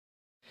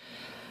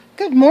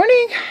Good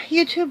morning,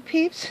 YouTube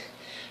peeps.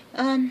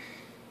 The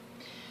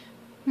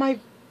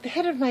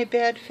head of my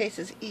bed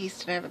faces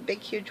east, and I have a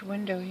big, huge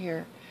window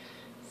here.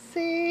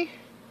 See?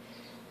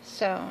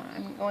 So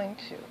I'm going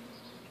to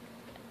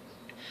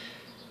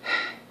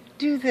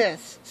do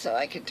this so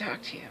I can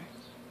talk to you.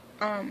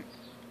 I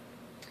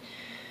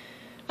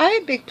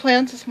had big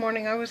plans this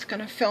morning. I was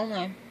going to film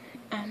an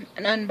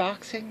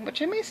unboxing,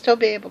 which I may still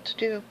be able to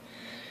do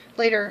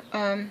later.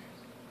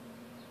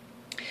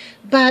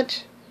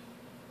 But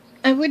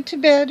I went to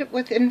bed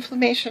with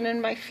inflammation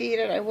in my feet,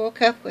 and I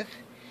woke up with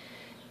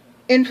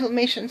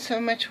inflammation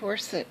so much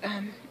worse that,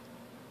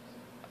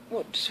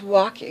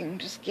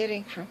 just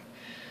getting from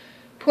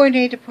point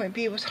A to point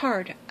B was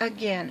hard.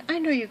 Again, I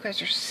know you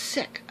guys are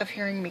sick of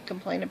hearing me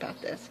complain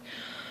about this.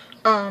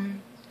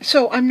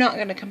 So I'm not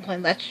going to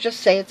complain. Let's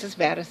just say it's as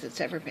bad as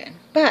it's ever been.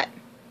 But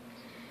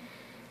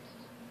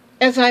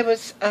as I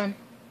was,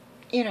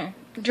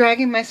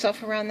 dragging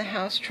myself around the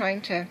house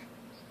trying to,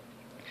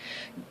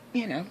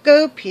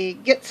 go pee,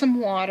 get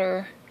some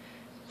water,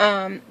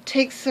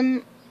 take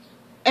some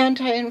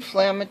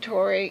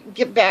anti-inflammatory,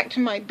 get back to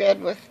my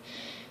bed with,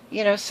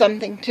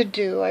 something to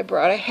do. I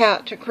brought a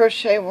hat to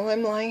crochet while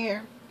I'm lying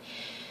here.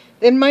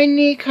 Then my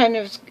knee kind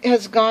of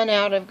has gone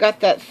out. I've got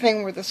that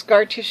thing where the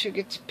scar tissue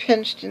gets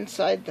pinched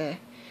inside the,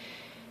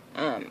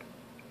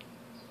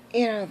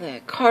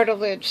 the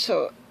cartilage,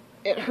 so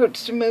it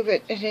hurts to move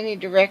it in any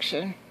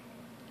direction.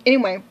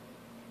 Anyway,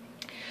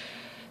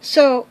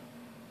 so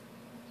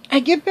I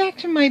get back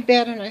to my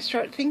bed and I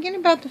start thinking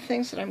about the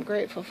things that I'm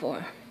grateful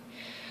for.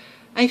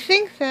 I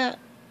think that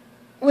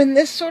when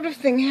this sort of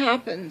thing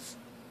happens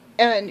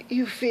and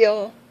you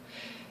feel,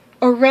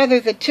 or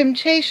rather the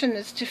temptation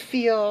is to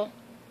feel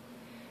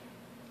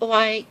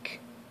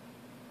like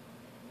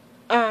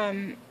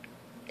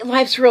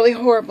life's really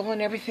horrible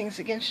and everything's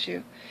against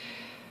you,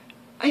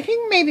 I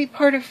think maybe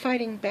part of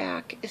fighting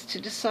back is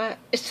to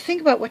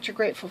think about what you're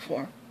grateful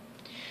for.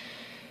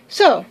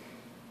 So,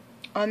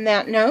 on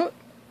that note,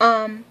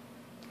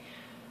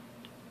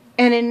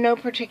 and in no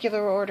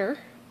particular order,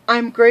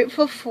 I'm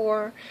grateful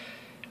for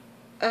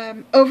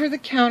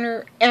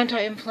over-the-counter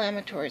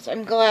anti-inflammatories.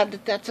 I'm glad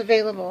that that's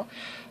available.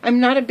 I'm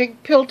not a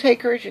big pill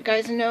taker, as you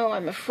guys know.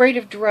 I'm afraid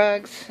of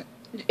drugs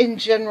in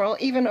general,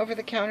 even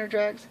over-the-counter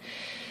drugs.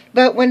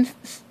 But when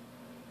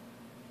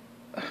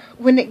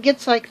it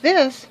gets like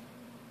this,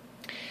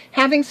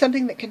 having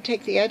something that can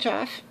take the edge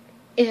off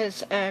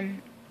is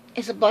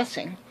a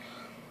blessing.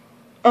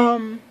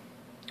 I'm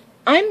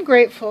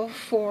grateful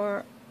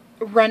for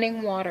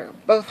running water,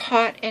 both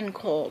hot and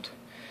cold.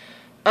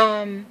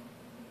 I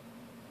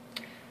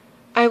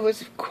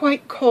was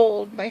quite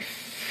cold. My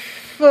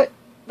foot,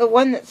 the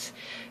one that's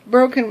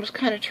broken, was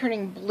kind of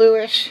turning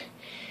bluish,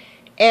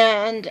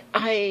 and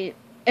I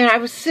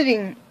was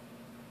sitting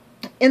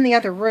in the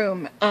other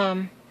room.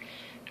 I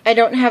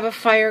don't have a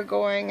fire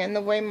going, and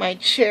the way my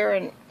chair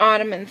and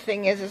ottoman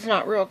thing is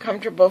not real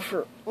comfortable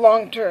for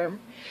long term.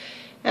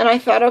 And I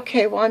thought,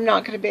 okay, well, I'm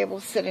not going to be able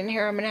to sit in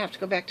here. I'm going to have to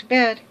go back to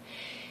bed.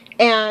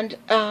 And,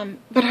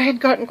 but I had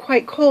gotten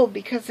quite cold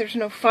because there's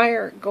no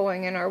fire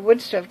going in our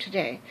wood stove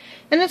today.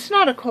 And it's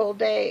not a cold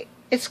day.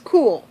 It's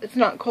cool. It's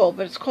not cold,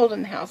 but it's cold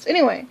in the house.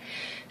 Anyway,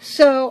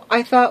 so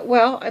I thought,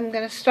 well, I'm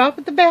going to stop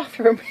at the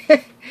bathroom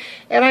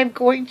and I'm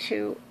going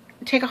to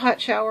take a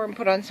hot shower and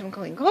put on some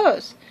clean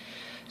clothes.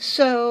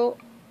 So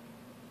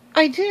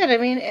I did. I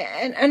mean,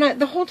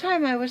 the whole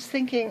time I was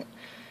thinking,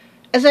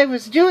 as I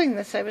was doing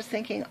this, I was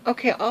thinking,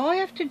 okay, all I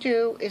have to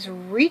do is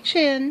reach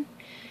in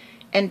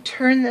and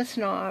turn this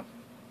knob,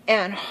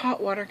 and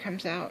hot water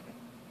comes out.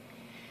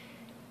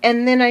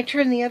 And then I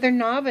turn the other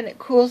knob, and it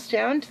cools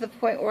down to the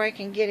point where I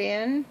can get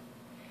in.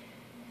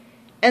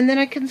 And then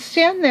I can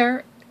stand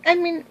there, I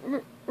mean,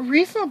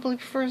 reasonably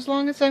for as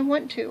long as I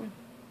want to,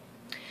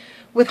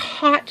 with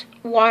hot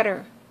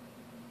water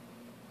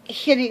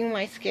hitting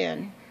my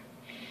skin,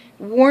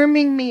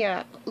 warming me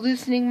up,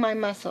 loosening my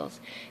muscles,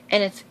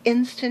 and it's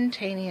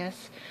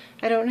instantaneous.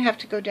 I don't have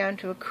to go down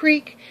to a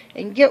creek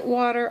and get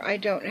water. I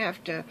don't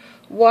have to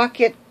walk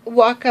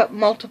up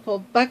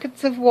multiple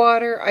buckets of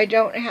water. I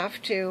don't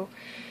have to,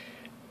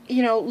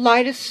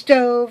 light a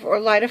stove or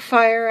light a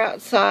fire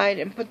outside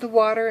and put the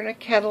water in a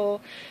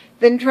kettle,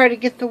 then try to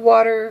get the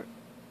water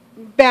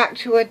back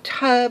to a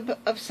tub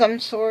of some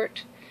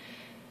sort,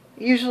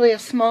 usually a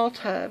small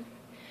tub,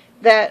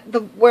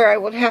 where I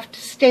would have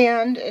to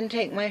stand and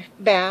take my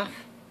bath,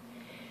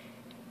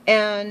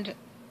 and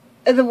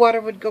the water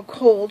would go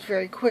cold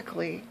very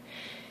quickly.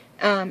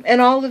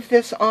 And all of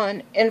this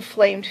on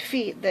inflamed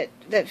feet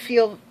that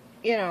feel,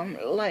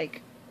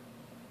 like,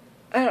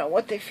 I don't know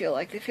what they feel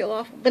like. They feel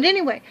awful. But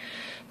anyway,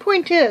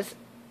 point is,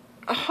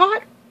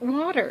 hot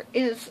water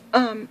is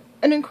an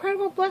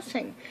incredible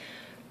blessing.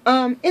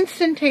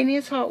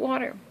 Instantaneous hot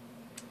water.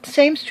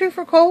 Same's true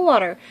for cold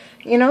water.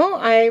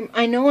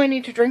 I know I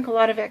need to drink a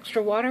lot of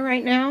extra water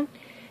right now.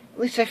 At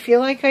least I feel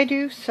like I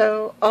do.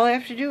 So all I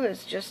have to do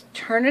is just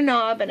turn a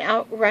knob and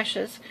out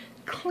rushes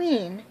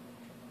clean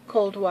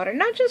cold water.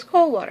 Not just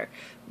cold water,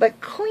 but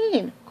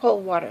clean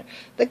cold water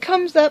that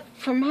comes up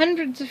from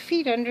hundreds of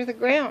feet under the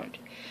ground.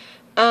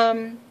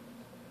 That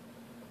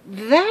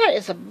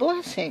is a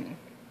blessing.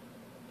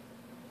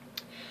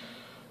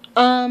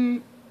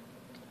 I'm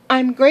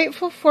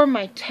grateful for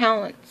my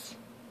talents.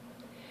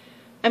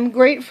 I'm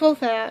grateful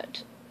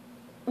that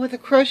with a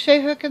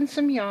crochet hook and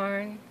some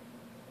yarn,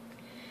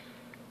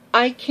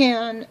 I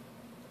can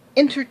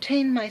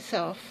entertain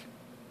myself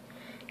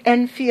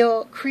and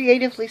feel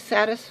creatively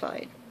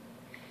satisfied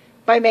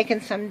by making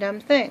some dumb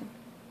thing.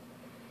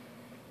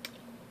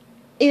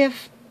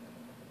 If,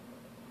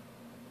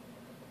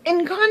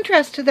 in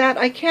contrast to that,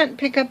 I can't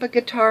pick up a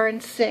guitar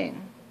and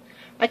sing.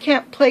 I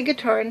can't play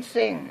guitar and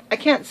sing. I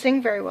can't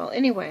sing very well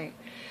anyway.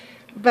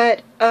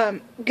 But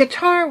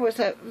guitar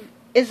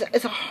is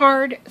a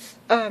hard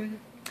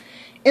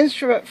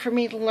instrument for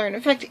me to learn. In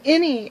fact,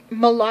 any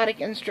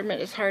melodic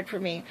instrument is hard for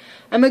me.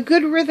 I'm a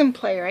good rhythm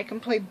player. I can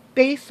play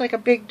bass like a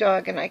big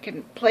dog, and I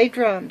can play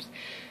drums,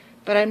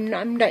 but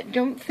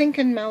don't think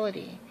in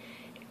melody.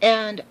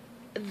 And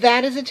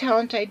that is a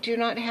talent I do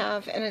not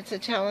have, and it's a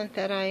talent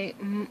that I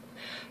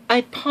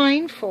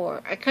pine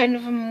for. I kind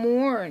of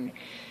mourn,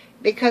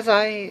 because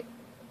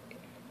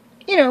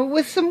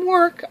with some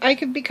work, I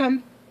could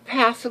become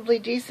passably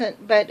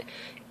decent, but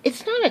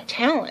it's not a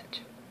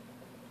talent.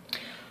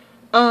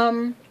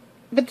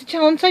 But the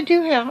talents I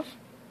do have,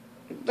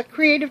 the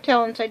creative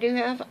talents I do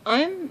have,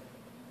 I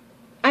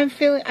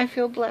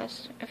feel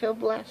blessed. I feel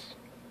blessed.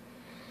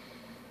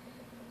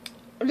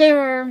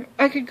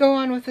 I could go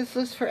on with this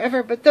list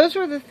forever, but those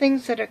were the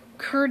things that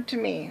occurred to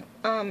me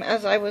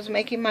as I was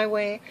making my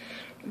way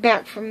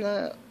back from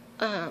the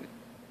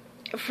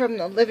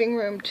living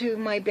room to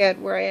my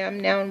bed where I am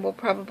now, and will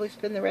probably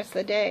spend the rest of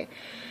the day.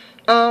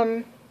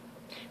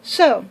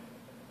 So,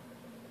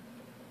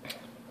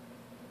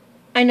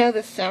 I know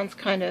this sounds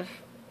I know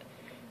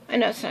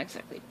it's not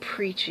exactly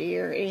preachy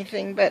or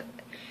anything, but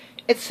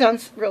it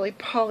sounds really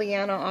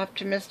Pollyanna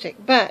optimistic,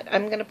 but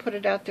I'm going to put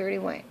it out there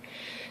anyway.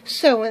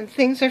 So when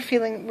things are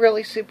feeling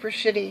really super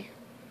shitty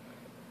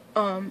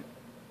for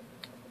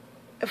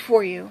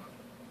you,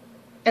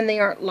 and they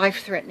aren't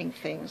life-threatening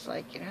things,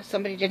 like,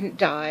 somebody didn't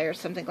die or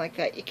something like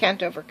that, you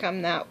can't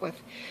overcome that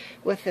with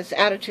this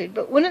attitude.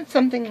 But when it's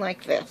something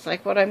like this,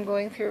 like what I'm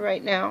going through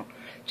right now,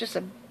 just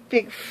a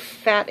big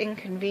fat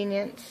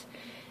inconvenience,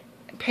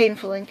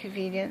 painful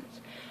inconvenience,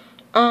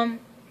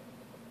 think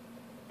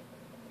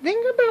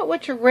about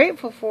what you're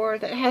grateful for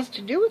that has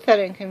to do with that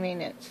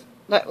inconvenience.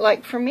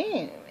 Like for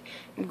me,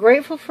 I'm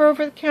grateful for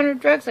over-the-counter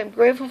drugs. I'm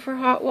grateful for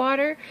hot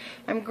water.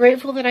 I'm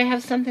grateful that I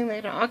have something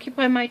that can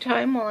occupy my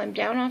time while I'm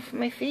down off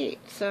my feet.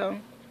 So,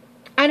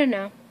 I don't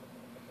know.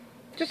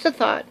 Just a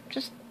thought.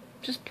 Just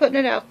putting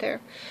it out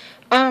there.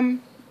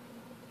 I'm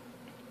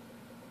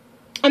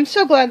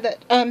so glad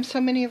that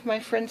so many of my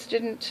friends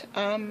didn't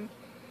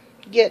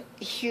get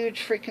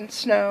huge freaking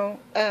snow.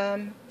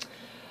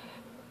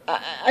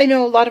 I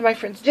know a lot of my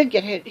friends did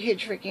get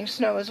huge freaking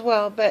snow as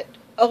well, but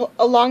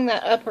along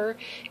that upper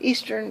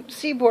eastern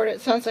seaboard,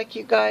 it sounds like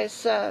you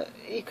guys,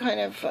 you kind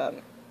of,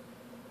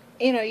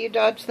 you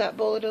dodged that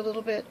bullet a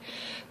little bit.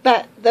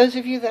 But those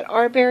of you that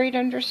are buried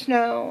under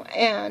snow,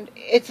 and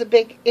it's a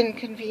big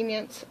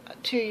inconvenience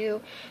to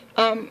you,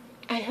 I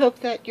hope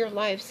that your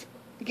lives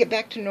get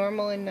back to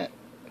normal, and that,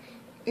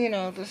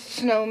 the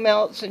snow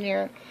melts and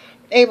you're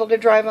able to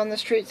drive on the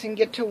streets and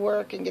get to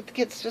work and get the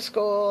kids to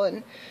school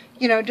and,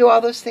 do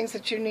all those things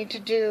that you need to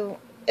do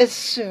as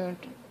soon.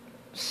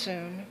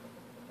 So,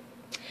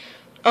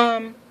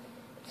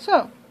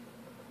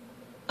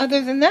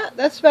 other than that,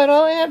 that's about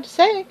all I have to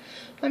say.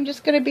 I'm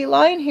just going to be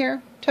lying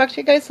here. Talk to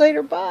you guys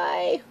later.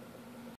 Bye.